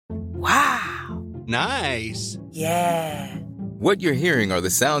Nice. Yeah. What you're hearing are the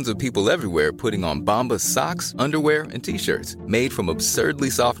sounds of people everywhere putting on Bombas socks, underwear, and T-shirts made from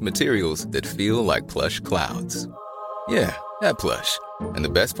absurdly soft materials that feel like plush clouds. Yeah, that plush. And the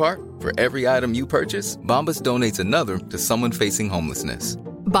best part? For every item you purchase, Bombas donates another to someone facing homelessness.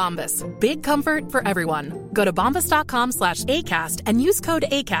 Bombas. Big comfort for everyone. Go to bombas.com/ACAST and use code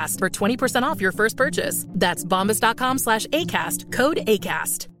ACAST for 20% off your first purchase. That's bombas.com/ACAST. Code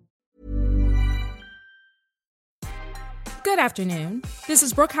ACAST. Good afternoon. This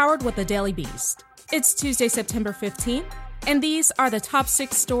is Brooke Howard with The Daily Beast. It's Tuesday, September 15th, and these are the top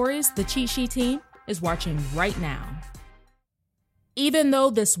 6 stories the Cheat Sheet team is watching right now. Even though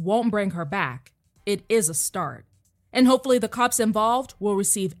this won't bring her back, it is a start, and hopefully the cops involved will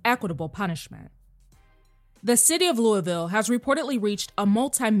receive equitable punishment. The city of Louisville has reportedly reached a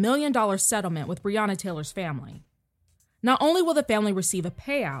multi-million-dollar settlement with Breonna Taylor's family. Not only will the family receive a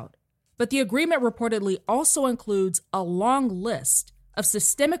payout, but the agreement reportedly also includes a long list of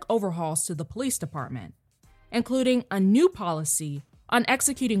systemic overhauls to the police department, including a new policy on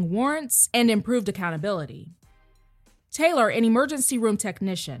executing warrants and improved accountability. Taylor, an emergency room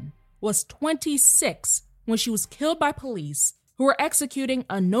technician, was 26 when she was killed by police who were executing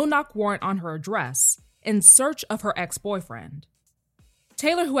a no-knock warrant on her address in search of her ex-boyfriend.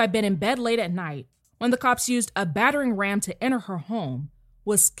 Taylor, who had been in bed late at night when the cops used a battering ram to enter her home,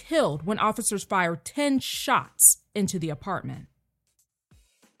 was killed when officers fired 10 shots into the apartment.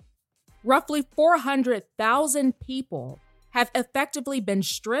 Roughly 400,000 people have effectively been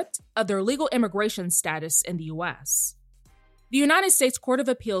stripped of their legal immigration status in the U.S. The United States Court of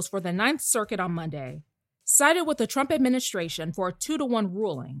Appeals for the Ninth Circuit on Monday sided with the Trump administration for a 2-1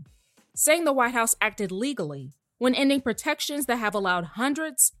 ruling, saying the White House acted legally when ending protections that have allowed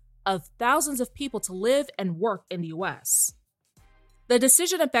hundreds of thousands of people to live and work in the U.S. The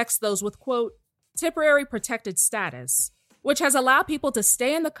decision affects those with, quote, temporary protected status, which has allowed people to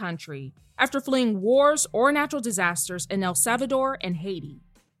stay in the country after fleeing wars or natural disasters in El Salvador and Haiti.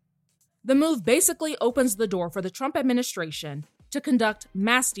 The move basically opens the door for the Trump administration to conduct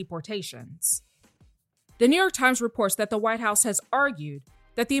mass deportations. The New York Times reports that the White House has argued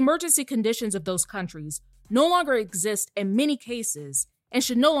that the emergency conditions of those countries no longer exist in many cases and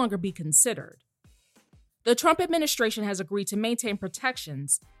should no longer be considered. The Trump administration has agreed to maintain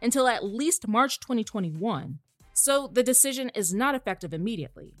protections until at least March 2021, so the decision is not effective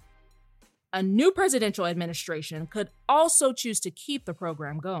immediately. A new presidential administration could also choose to keep the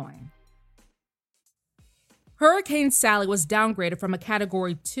program going. Hurricane Sally was downgraded from a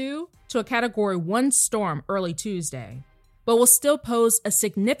Category 2 to a Category 1 storm early Tuesday, but will still pose a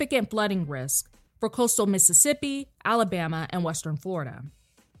significant flooding risk for coastal Mississippi, Alabama, and western Florida.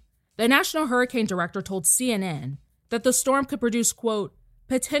 The National Hurricane Director told CNN that the storm could produce, quote,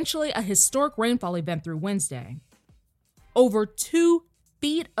 potentially a historic rainfall event through Wednesday. Over 2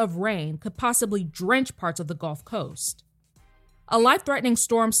 feet of rain could possibly drench parts of the Gulf Coast. A life-threatening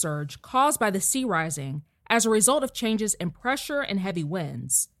storm surge caused by the sea rising as a result of changes in pressure and heavy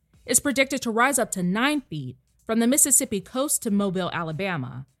winds is predicted to rise up to 9 feet from the Mississippi coast to Mobile,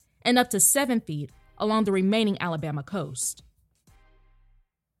 Alabama, and up to 7 feet along the remaining Alabama coast.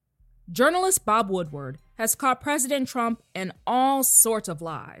 Journalist Bob Woodward has caught President Trump in all sorts of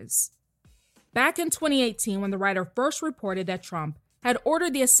lies. Back in 2018, when the writer first reported that Trump had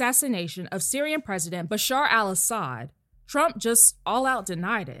ordered the assassination of Syrian President Bashar al-Assad, Trump just all-out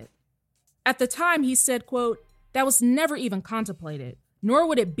denied it. At the time, he said, quote, that was never even contemplated, nor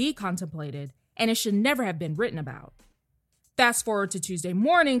would it be contemplated, and it should never have been written about. Fast forward to Tuesday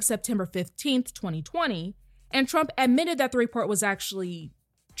morning, September 15th, 2020, and Trump admitted that the report was actually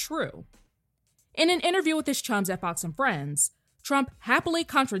true. In an interview with his chums at Fox and Friends, Trump happily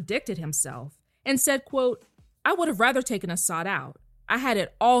contradicted himself and said, quote, I would have rather taken Assad out. I had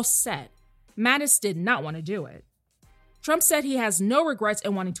it all set. Mattis did not want to do it. Trump said he has no regrets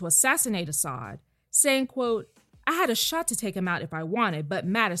in wanting to assassinate Assad, saying, quote, I had a shot to take him out if I wanted, but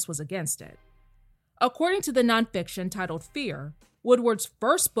Mattis was against it. According to the nonfiction titled Fear, Woodward's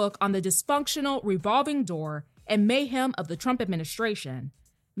first book on the dysfunctional revolving door and mayhem of the Trump administration,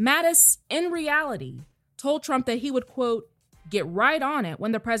 Mattis, in reality, told Trump that he would, quote, get right on it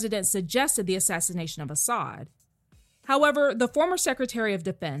when the president suggested the assassination of Assad. However, the former Secretary of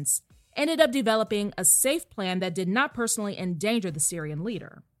Defense ended up developing a safe plan that did not personally endanger the Syrian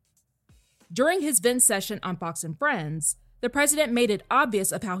leader. During his vent session on Fox and Friends, the president made it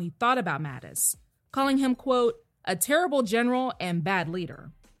obvious of how he thought about Mattis, calling him, quote, a terrible general and bad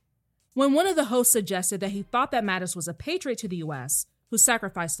leader. When one of the hosts suggested that he thought that Mattis was a patriot to the U.S. who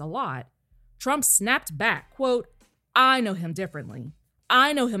sacrificed a lot, Trump snapped back, quote, I know him differently.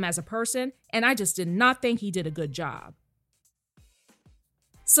 I know him as a person, and I just did not think he did a good job.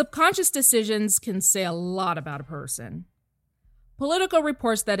 Subconscious decisions can say a lot about a person. Politico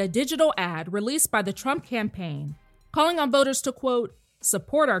reports that a digital ad released by the Trump campaign, calling on voters to, quote,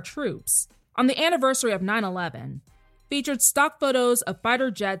 support our troops, on the anniversary of 9/11, featured stock photos of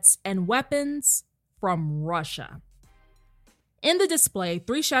fighter jets and weapons from Russia. In the display,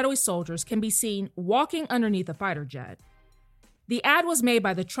 3 shadowy soldiers can be seen walking underneath a fighter jet. The ad was made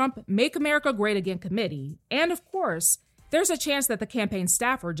by the Trump Make America Great Again committee, and of course, there's a chance that the campaign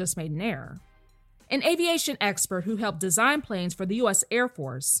staffer just made an error. An aviation expert who helped design planes for the U.S. Air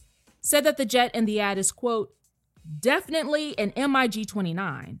Force said that the jet in the ad is, quote, definitely an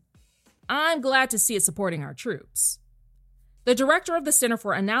MiG-29. I'm glad to see it supporting our troops. The director of the Center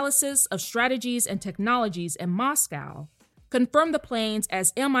for Analysis of Strategies and Technologies in Moscow confirmed the planes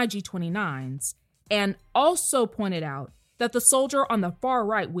as MiG-29s and also pointed out that the soldier on the far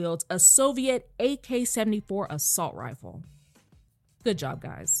right wields a Soviet AK-74 assault rifle. Good job,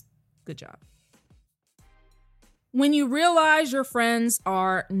 guys. Good job. When you realize your friends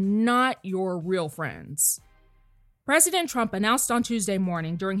are not your real friends. President Trump announced on Tuesday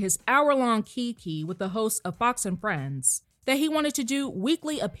morning during his hour-long Kiki with the hosts of Fox and Friends that he wanted to do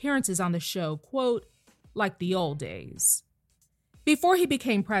weekly appearances on the show, quote, like the old days. Before he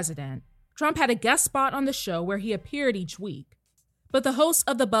became president, Trump had a guest spot on the show where he appeared each week. But the hosts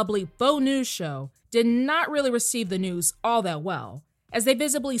of the bubbly faux news show did not really receive the news all that well, as they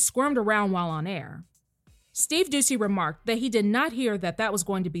visibly squirmed around while on air. Steve Doocy remarked that he did not hear that was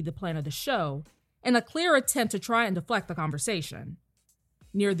going to be the plan of the show, in a clear attempt to try and deflect the conversation.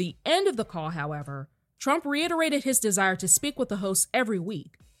 Near the end of the call, however, Trump reiterated his desire to speak with the hosts every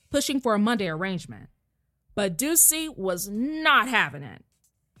week, pushing for a Monday arrangement. But Doocy was not having it.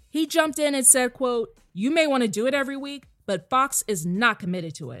 He jumped in and said, quote, you may want to do it every week, but Fox is not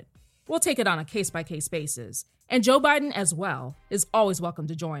committed to it. We'll take it on a case-by-case basis. And Joe Biden, as well, is always welcome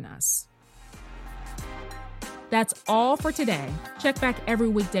to join us. That's all for today. Check back every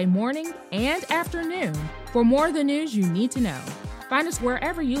weekday morning and afternoon for more of the news you need to know. Find us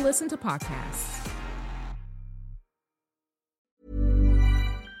wherever you listen to podcasts.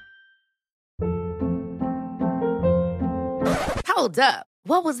 Hold up.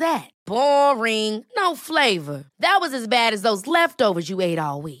 What was that? Boring. No flavor. That was as bad as those leftovers you ate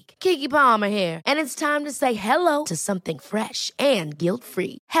all week. Keke Palmer here. And it's time to say hello to something fresh and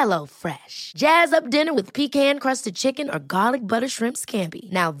guilt-free. HelloFresh. Jazz up dinner with pecan-crusted chicken or garlic butter shrimp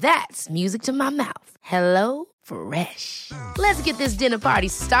scampi. Now that's music to my mouth. HelloFresh. Let's get this dinner party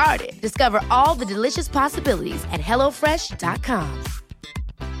started. Discover all the delicious possibilities at HelloFresh.com.